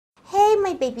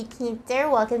my baby Cancer.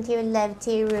 Welcome to your Love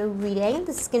Tarot reading.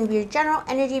 This is going to be your general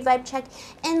energy vibe check.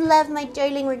 And love, my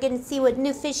darling, we're going to see what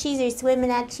new fishies are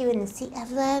swimming at you in the sea of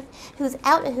love. Who's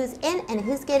out, who's in, and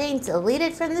who's getting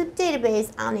deleted from the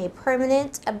database on a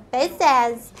permanent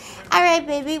basis. All right,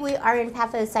 baby, we are in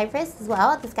Cyprus as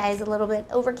well. The sky is a little bit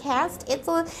overcast. It's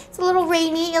a little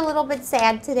rainy, a little bit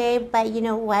sad today, but you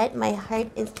know what? My heart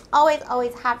is always,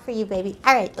 always hot for you, baby.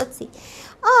 All right, let's see.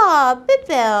 Oh,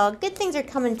 Bill, good things are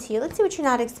coming to you. Let's see what you're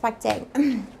not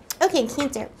expecting. Okay,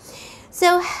 Cancer.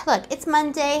 So, look, it's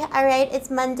Monday, all right?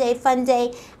 It's Monday, fun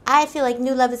day. I feel like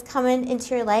new love is coming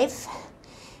into your life.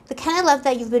 The kind of love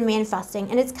that you've been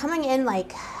manifesting, and it's coming in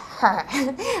like her.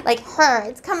 Like her.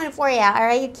 It's coming for you, all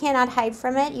right? You cannot hide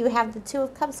from it. You have the Two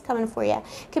of Cups coming for you.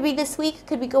 Could be this week,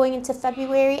 could be going into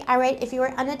February, all right? If you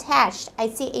are unattached, I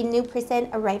see a new person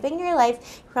arriving in your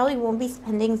life. You probably won't be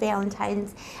spending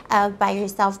Valentine's by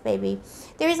yourself, baby.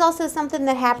 There is also something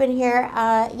that happened here,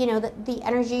 you know, the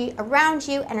energy around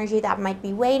you, energy that might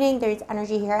be waning. There's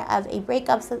energy here of a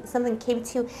breakup. So something came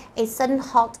to a sudden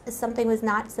halt. Something was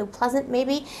not so pleasant,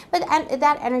 maybe. But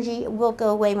that energy will go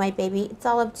away, my baby. It's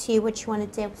all up to you what you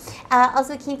want to do.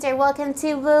 Also, Cancer, welcome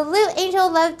to Blue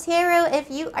Angel Love Tarot. If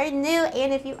you are new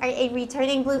and if you are a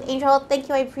returning Blue Angel, thank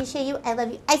you. I appreciate you. I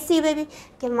love you. I see you, baby.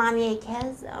 Give mommy a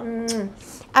kiss.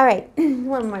 All right.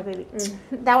 One more, baby.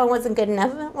 That one wasn't good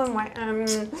enough. One more.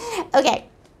 Okay.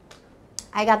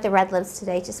 I got the red lips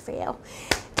today just for you.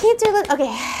 Cancer lips.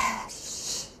 Okay.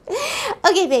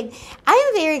 Okay, babe. I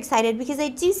am very excited because I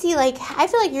do see, like, I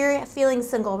feel like you're feeling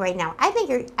single right now. I think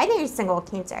you're single,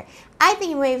 Cancer. I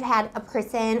think you may have had a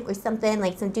person or something,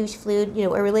 like some douche fluid, you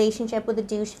know, a relationship with a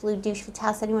douche fluid, douche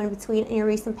test, anyone in between in your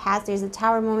recent past. There's a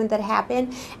tower moment that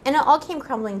happened, and it all came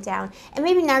crumbling down. And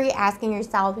maybe now you're asking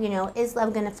yourself, you know, is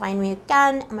love going to find me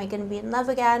again? Am I going to be in love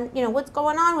again? You know, what's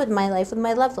going on with my life, with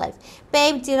my love life?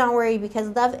 Babe, do not worry, because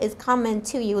love is coming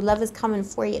to you. Love is coming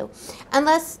for you.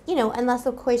 Unless, you know, unless,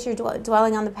 of course, you're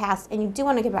dwelling on the past and you do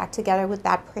want to get back together with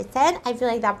that person. I feel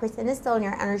like that person is still in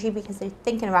your energy because they're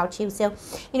thinking about you. So,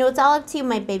 you know, it's all up to you,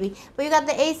 my baby. But you got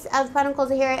the Ace of Pentacles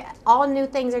here. All new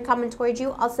things are coming towards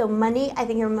you. Also, money. I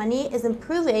think your money is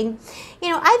improving. You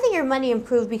know, I think your money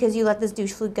improved because you let this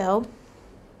douche fluid go.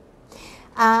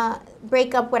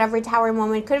 Breakup, whatever tower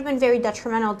moment, could have been very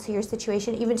detrimental to your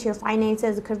situation, even to your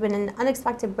finances. It could have been an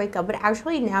unexpected breakup, but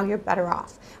actually now you're better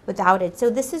off without it.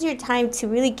 So this is your time to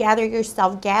really gather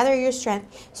yourself, gather your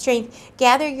strength,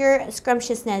 gather your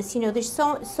scrumptiousness. You know, there's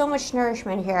so much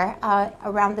nourishment here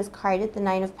around this card. The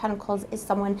Nine of Pentacles is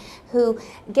someone who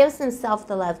gives themselves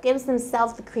the love, gives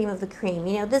themselves the cream of the cream.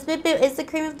 You know, this bit is the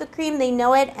cream of the cream. They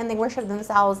know it, and they worship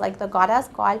themselves like the goddess,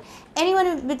 God, anyone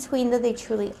in between that they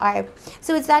truly are.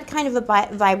 So it's that kind of a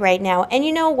vibe right now. And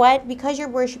you know what? Because you're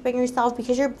worshiping yourself,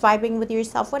 because you're vibing with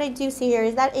yourself, what I do see here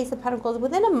is that Ace of Pentacles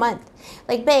within a month.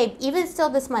 Like, babe, even still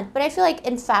this month. But I feel like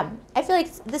in Feb, I feel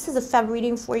like this is a Feb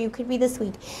reading for you. Could be this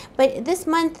week. But this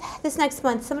month, this next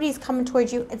month, somebody's coming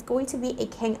towards you. It's going to be a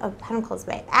King of Pentacles,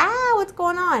 babe. What's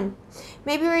going on?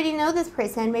 Maybe you already know this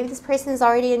person. Maybe this person is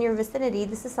already in your vicinity.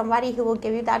 This is somebody who will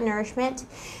give you that nourishment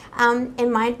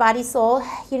in mind, body, soul,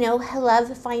 you know,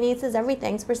 love, finances,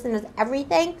 everything. This person knows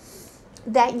everything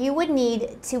that you would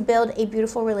need to build a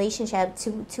beautiful relationship,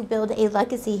 to build a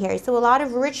legacy here. So a lot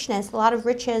of richness, a lot of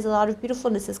riches, a lot of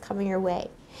beautifulness is coming your way.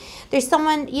 There's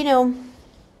someone, you know,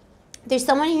 there's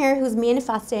someone here who's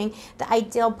manifesting the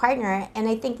ideal partner, and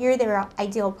I think you're their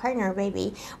ideal partner,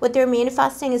 baby. What they're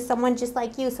manifesting is someone just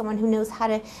like you, someone who knows how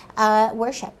to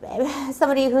worship, babe.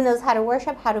 Somebody who knows how to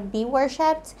worship, how to be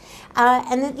worshipped.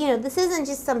 And then, you know, this isn't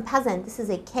just some peasant. This is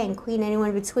a king, queen, anyone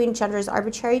in between. Gender is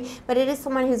arbitrary, but it is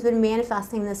someone who's been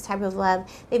manifesting this type of love.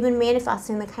 They've been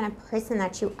manifesting the kind of person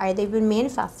that you are. They've been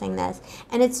manifesting this,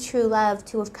 and it's true love.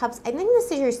 Two of Cups. I think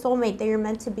this is your soulmate that you're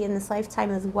meant to be in this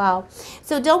lifetime as well.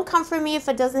 So don't come for me if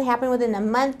it doesn't happen within a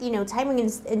month. You know, timing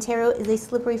in tarot is a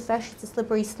slippery fish. It's a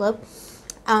slippery slope.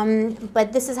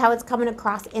 But this is how it's coming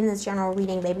across in this general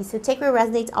reading, baby. So take where it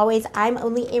resonates always. I'm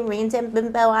only a random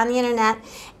bimbo on the internet,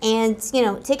 and, you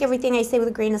know, take everything I say with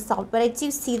a grain of salt. But I do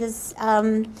see this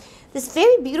this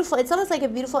very beautiful, it's almost like a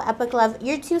beautiful epic love.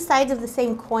 You're two sides of the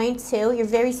same coin too. You're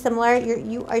very similar.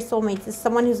 You are soulmates. It's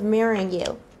someone who's mirroring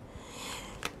you.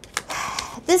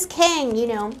 This king, you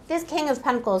know, this King of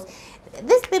Pentacles,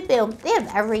 this Bibu, they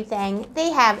have everything.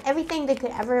 They have everything they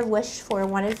could ever wish for,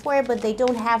 wanted for, but they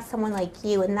don't have someone like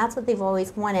you, and that's what they've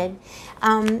always wanted.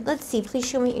 Let's see. Please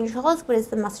show me, angels. What is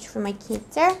the message for my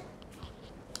Cancer?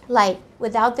 Light.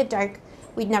 Without the dark,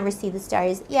 we'd never see the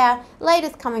stars. Yeah, light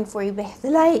is coming for you, babe. The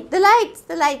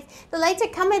lights are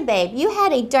coming, babe. You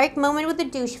had a dark moment with a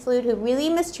douche fluid who really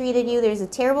mistreated you. There's a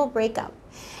terrible breakup.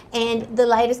 And the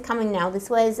light is coming now. This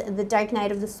was the dark night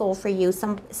of the soul for you.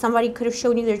 Somebody could have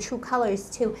shown you their true colors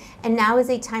too. And now is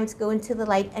a time to go into the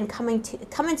light and come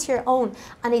into your own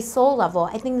on a soul level.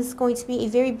 I think this is going to be a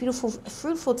very beautiful,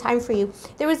 fruitful time for you.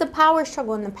 There was a power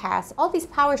struggle in the past. All these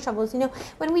power struggles, you know,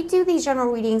 when we do these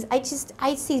general readings,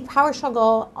 I see power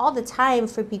struggle all the time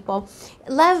for people.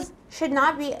 Love should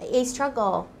not be a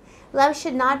struggle. Love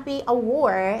should not be a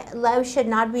war. Love should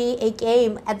not be a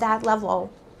game at that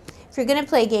level. If you're going to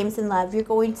play games in love, you're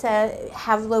going to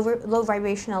have low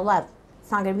vibrational love.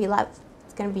 It's not going to be love.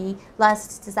 It's going to be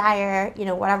lust, desire, you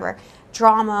know, whatever,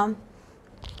 drama.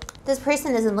 This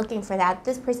person isn't looking for that.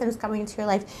 This person who's coming into your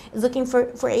life is looking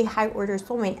for a high order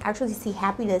soulmate. Actually see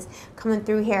happiness coming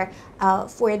through here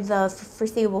for the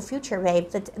foreseeable future,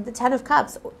 babe. The 10 of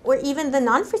Cups, or even the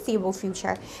non-foreseeable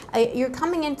future. You're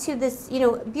coming into this, you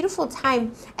know, beautiful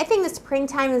time. I think the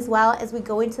springtime as well, as we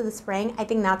go into the spring, I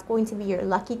think that's going to be your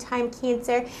lucky time,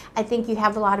 Cancer. I think you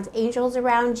have a lot of angels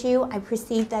around you. I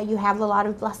perceive that you have a lot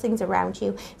of blessings around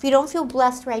you. If you don't feel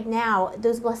blessed right now,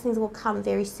 those blessings will come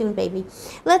very soon, baby.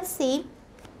 Let's see,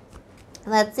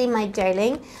 my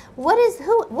darling. What is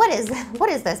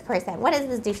this person? What is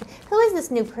this douche? Who is this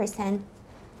new person?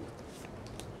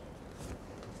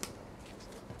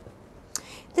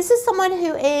 This is someone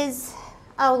who is,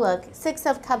 oh look, 6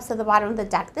 of Cups at the bottom of the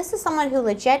deck. This is someone who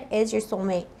legit is your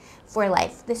soulmate for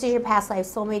life. This is your past life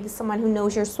soulmate. This is someone who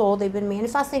knows your soul. They've been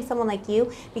manifesting someone like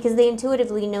you because they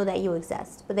intuitively know that you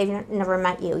exist, but they've never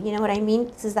met you. You know what I mean?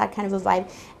 This is that kind of a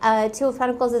vibe. 2 of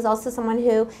Pentacles is also someone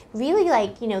who really,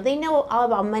 like, you know, they know all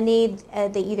about money.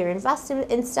 They either invest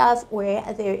in stuff, or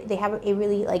they have a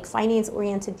really like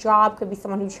finance-oriented job. Could be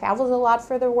someone who travels a lot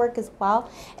for their work as well.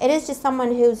 It is just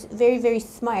someone who's very, very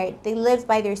smart. They live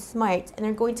by their smarts, and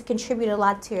they're going to contribute a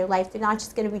lot to your life. They're not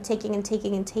just going to be taking and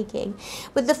taking and taking.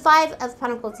 With the 5 of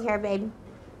Pentacles here, babe,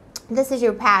 this is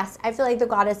your past. I feel like the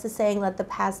goddess is saying let the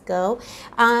past go.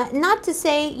 Not to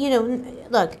say, you know,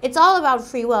 look, it's all about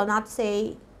free will. Not to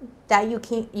say that you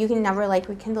can never like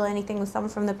rekindle anything with someone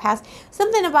from the past.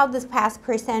 Something about this past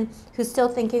person who's still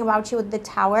thinking about you with the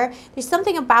Tower. There's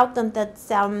something about them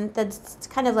that's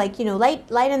kind of like, you know, light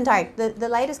and dark. The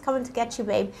light is coming to get you,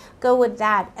 babe. Go with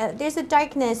that. There's a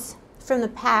darkness from the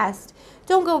past.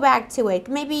 Don't go back to it.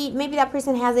 Maybe that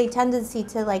person has a tendency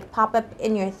to like pop up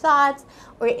in your thoughts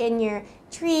or in your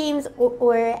dreams,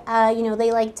 or you know,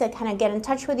 they like to kind of get in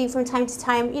touch with you from time to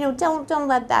time. You know, don't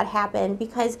let that happen,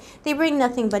 because they bring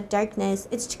nothing but darkness.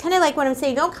 It's kind of like what I'm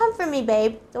saying. Don't come for me,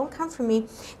 babe. Don't come for me.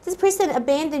 This person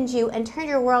abandoned you and turned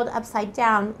your world upside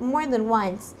down more than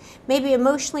once. Maybe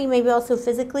emotionally, maybe also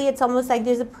physically. It's almost like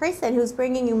there's a person who's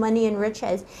bringing you money and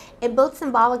riches, and both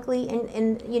symbolically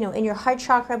in you know, in your heart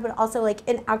chakra, but also like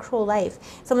in actual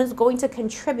life. Someone's going to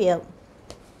contribute.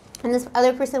 And this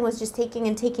other person was just taking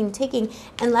and taking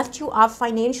and left you off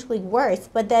financially worse.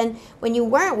 But then when you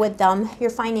weren't with them, your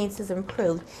finances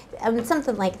improved.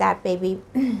 Something like that, baby.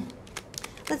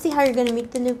 Let's see how you're going to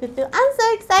meet the new people. I'm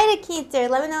so excited, Cancer.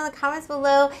 Let me know in the comments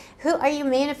below. Who are you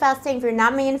manifesting? If you're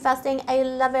not manifesting a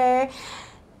lover,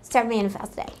 start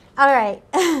manifesting. All right,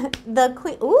 the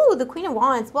Queen, ooh, the Queen of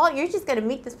Wands. Well, you're just going to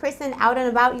meet this person out and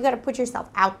about. You got to put yourself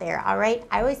out there, all right?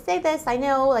 I always say this. I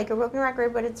know, like a broken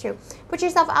record, but it's true. Put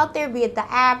yourself out there, be it the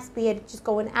apps, be it just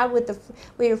going out with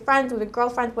your friends, with your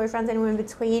girlfriends, boyfriends, anyone in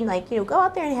between. Like, you know, go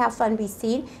out there and have fun, be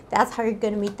seen. That's how you're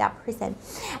going to meet that person.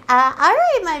 All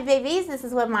right, my babies, this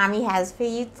is what Mommy has for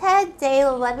you today.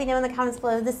 Let me know in the comments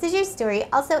below. This is your story.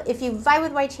 Also, if you vibe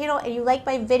with my channel and you like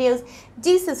my videos,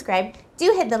 do subscribe.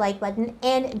 Do hit the like button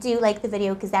and do like the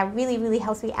video, because that really, really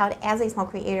helps me out as a small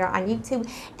creator on YouTube.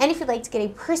 And if you'd like to get a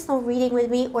personal reading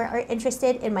with me, or are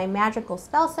interested in my magical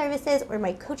spell services or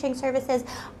my coaching services,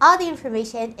 all the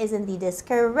information is in the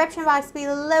description box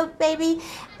below, baby.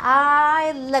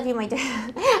 I love you, my dear.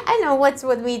 I know what's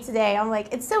with me today. I'm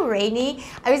like, it's so rainy.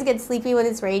 I always get sleepy when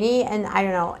it's rainy, and I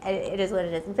don't know. It is what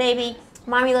it is, baby.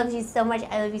 Mommy loves you so much.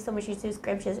 I love you so much. You're so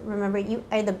scrumptious. Remember, you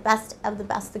are the best of the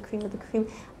best, the cream of the cream.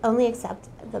 Only accept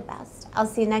the best. I'll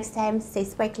see you next time. Stay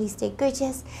sparkly, stay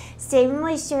gorgeous, stay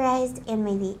moisturized, and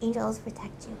may the angels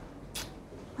protect you.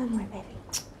 One more, baby.